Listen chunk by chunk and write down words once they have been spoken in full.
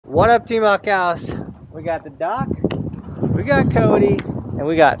What up, Team Buckhouse? We got the Doc, we got Cody, and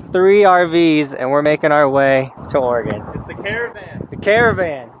we got 3 RVs, and we're making our way to Oregon. It's the caravan. The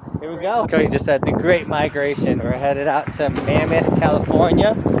caravan. Here we go. Cody just said the Great Migration. We're headed out to Mammoth,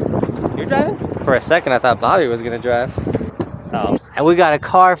 California. You're driving? For a second, I thought Bobby was gonna drive. Oh. And we got a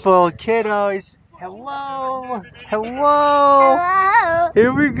car full of kiddos. Hello. Hello. Hello.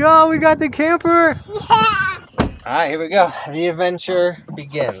 Here we go. We got the camper. Yeah. All right, here we go. The adventure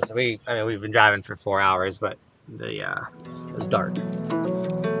begins. I mean, we've been driving for 4 hours, but it was dark.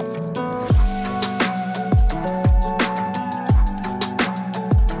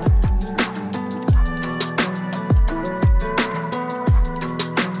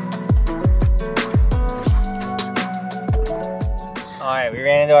 All right, we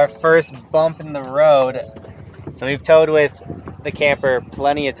ran into our first bump in the road. So we've towed with the camper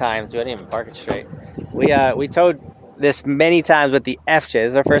plenty of times. We didn't even park it straight. We towed this many times with the FJ.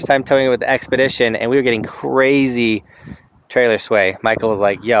 This is our first time towing it with the Expedition, and we were getting crazy trailer sway. Michael was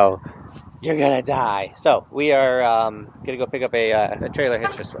like, yo, you're gonna die. So we are gonna go pick up a trailer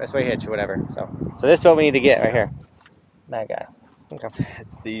hitch, a sway hitch or whatever. So this is what we need to get right here. That guy. Okay.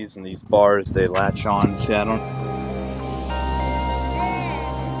 It's these and these bars they latch on. See, I don't.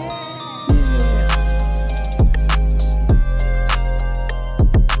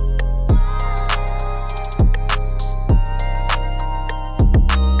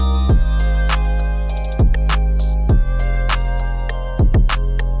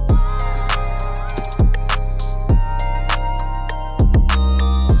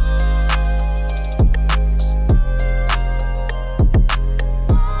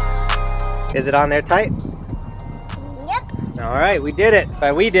 Is it on there tight? Yep. All right, we did it.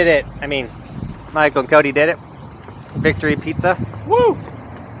 By we did it, I mean Michael and Cody did it. Victory pizza. Woo!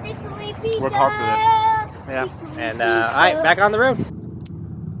 Victory pizza. Work hard for this. Yeah. And all right, back on the road.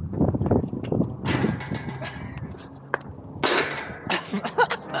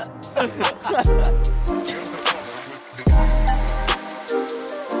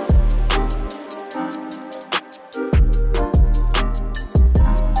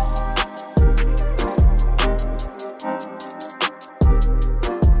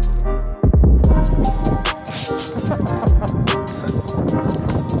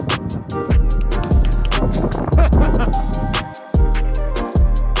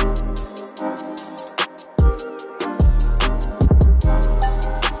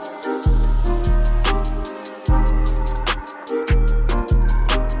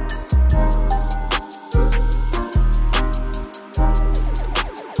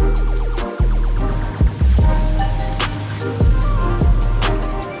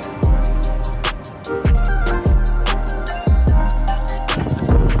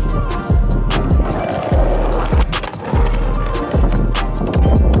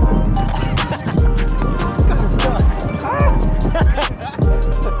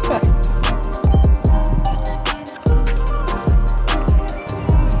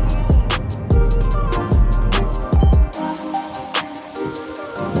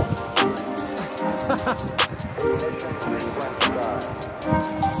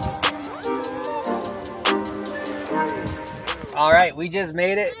 All right, we just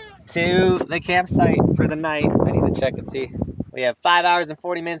made it to the campsite for the night. I need to check and see. We have 5 hours and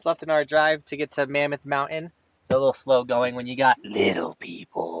 40 minutes left in our drive to get to Mammoth Mountain. It's a little slow going when you got little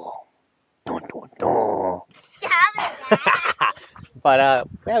people. Dun, dun, dun. But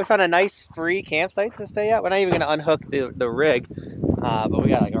yeah, we found a nice free campsite to stay at. We're not even gonna unhook the rig, but we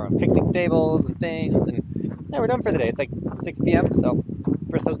got like our own picnic tables and things, and yeah, we're done for the day. It's like 6 p.m. so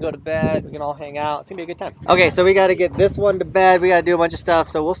Bristol can go to bed. We can all hang out. It's gonna be a good time. Okay, so we got to get this one to bed. We got to do a bunch of stuff.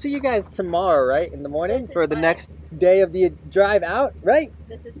 So we'll see you guys tomorrow, right, in the morning for the next day of the drive out, right?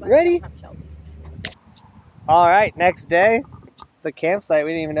 This is ready? All right, next day, the campsite.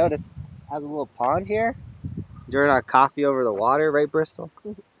 We didn't even notice has a little pond here. During our coffee over the water, right, Bristol?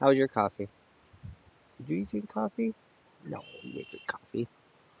 How was your coffee? Did you drink coffee? No, you didn't drink coffee.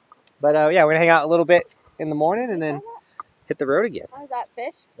 But yeah, we're gonna hang out a little bit in the morning and then hit the road again. How's that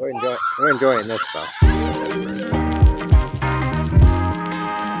fish? We're enjoying this though.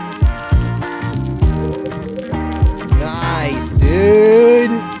 Nice,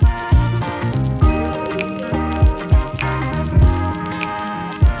 dude.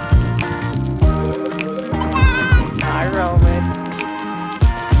 Hi, Roman.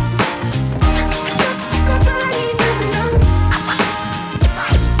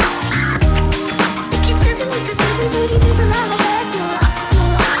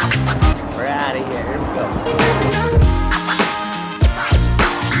 We're out of here. Here we go.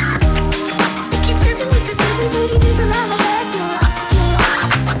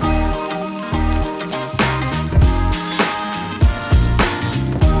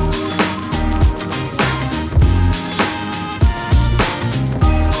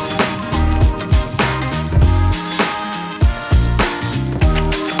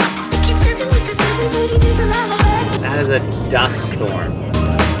 a dust storm.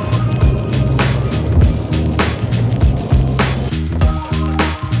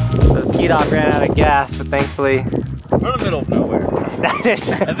 So the ski dock ran out of gas, but thankfully We're in the middle of nowhere. that is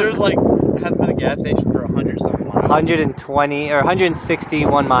And there's like, has been a gas station for 100-something miles. 120 or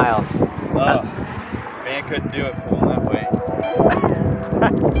 161 miles. Man couldn't do it pulling that way.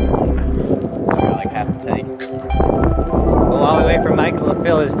 So we're like half a tank. Well, while we wait for Michael to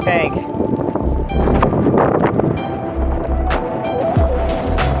fill his tank,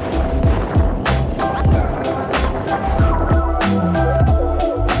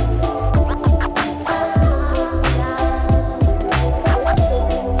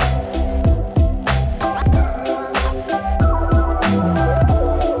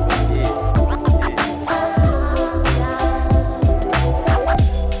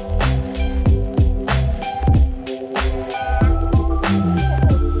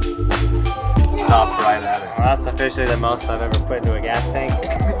 Stop right at it. well, that's officially the most I've ever put into a gas tank.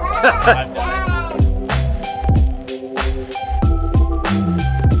 I've done it.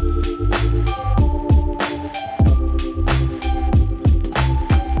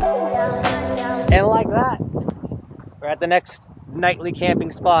 And like that, we're at the next nightly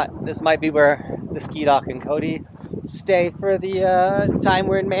camping spot. This might be where the ski dock and Cody stay for the time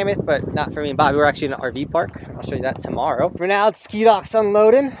we're in Mammoth, but not for me and Bobby. We're actually in an RV park. I'll show you that tomorrow. For now, the ski dock's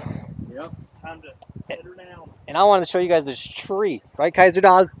unloading. Yep, time to set her down. And I wanted to show you guys this tree, right, Kaiser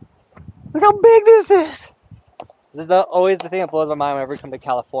Dog? Look how big this is. This is always the thing that blows my mind whenever we come to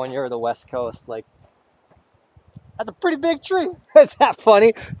California or the West Coast. Like, that's a pretty big tree. Is that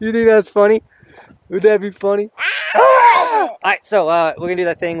funny? You think that's funny? Would that be funny? Ah! All right, so we're gonna do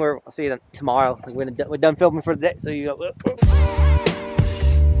that thing where I'll see you tomorrow. We're done filming for the day. So you go.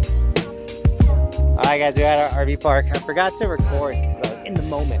 All right, guys, we're at our RV park. I forgot to record in the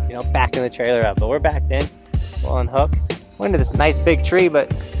moment, you know, backing the trailer up, but we're backed in. We'll unhook. We're into this nice big tree, but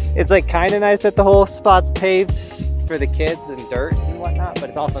it's like kind of nice that the whole spot's paved for the kids and dirt and whatnot, but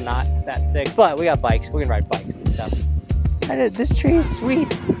it's also not that sick. But we got bikes. We're gonna ride bikes and stuff. This tree is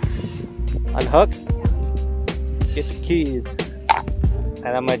sweet. Unhook. Get the kids. And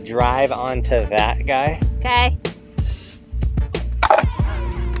I'm gonna drive onto that guy. Okay.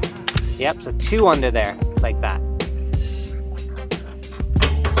 Yep, so 2 under there, like that.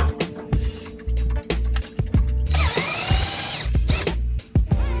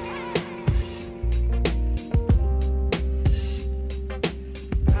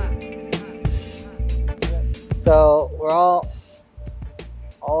 So we're all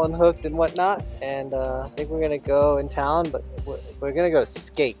unhooked and whatnot, and I think we're gonna go in town, but we're gonna go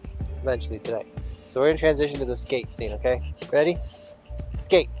skate eventually today. So we're gonna transition to the skate scene, okay? Ready?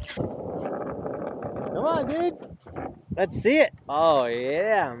 Skate. Come on, dude. Let's see it. Oh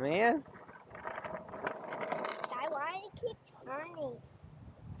yeah, man. I want to keep turning.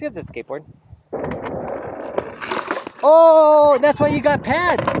 Let's get this skateboard. Oh, that's why you got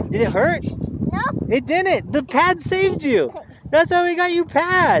pads. Did it hurt? No. It didn't. The pads saved you. That's why we got you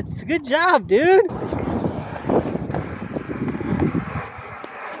pads. Good job, dude.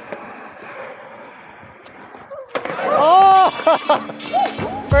 Oh,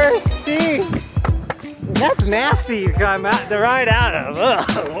 first tee. That's nasty to come out the ride out of.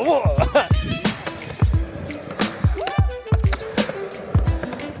 Ugh.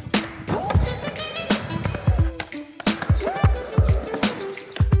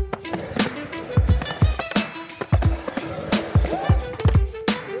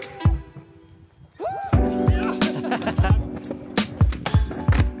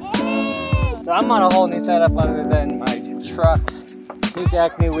 So I'm on a whole new setup other than my trucks. New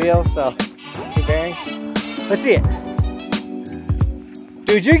deck, new wheels, so new bearings. Let's see it.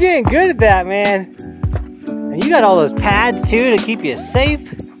 Dude, you're getting good at that, man. And you got all those pads too to keep you safe.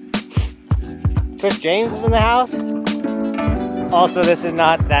 Chris James is in the house. Also, this is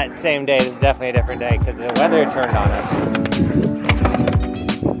not that same day. This is definitely a different day because the weather turned on us.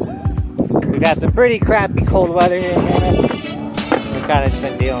 We've had some pretty crappy cold weather here in Mammoth. We've kind of just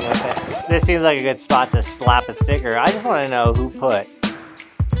been dealing with it. This seems like a good spot to slap a sticker. I just want to know who put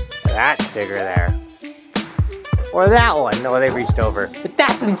that sticker there. Or that one. No, they reached over. But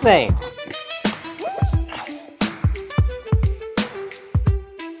that's insane.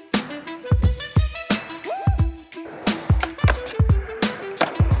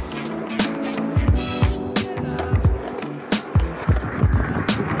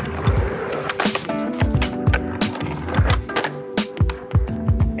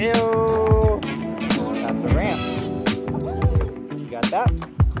 Ew. That's a ramp. You got that?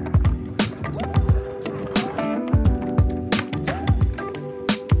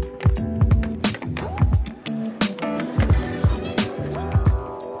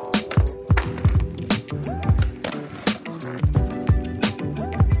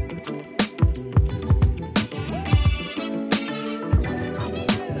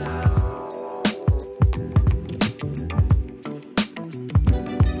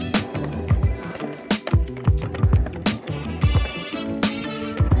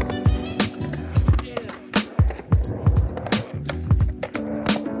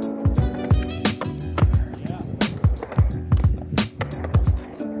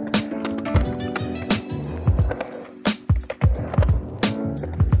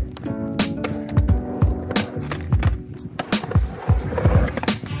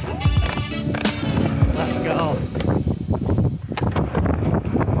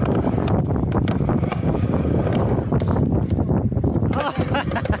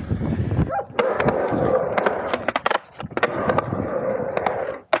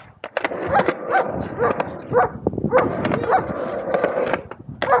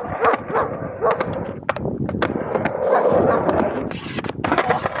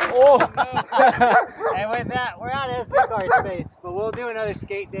 another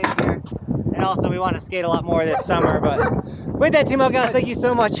skate day here. And also we want to skate a lot more this summer. But with that, Team Buckhouse, thank you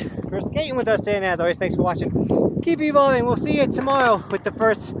so much for skating with us today. And as always, thanks for watching. Keep evolving. We'll see you tomorrow with the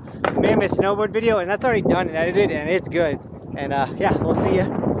first Mammoth snowboard video. And that's already done and edited and it's good. And yeah, we'll see you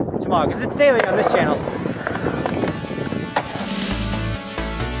tomorrow because it's daily on this channel.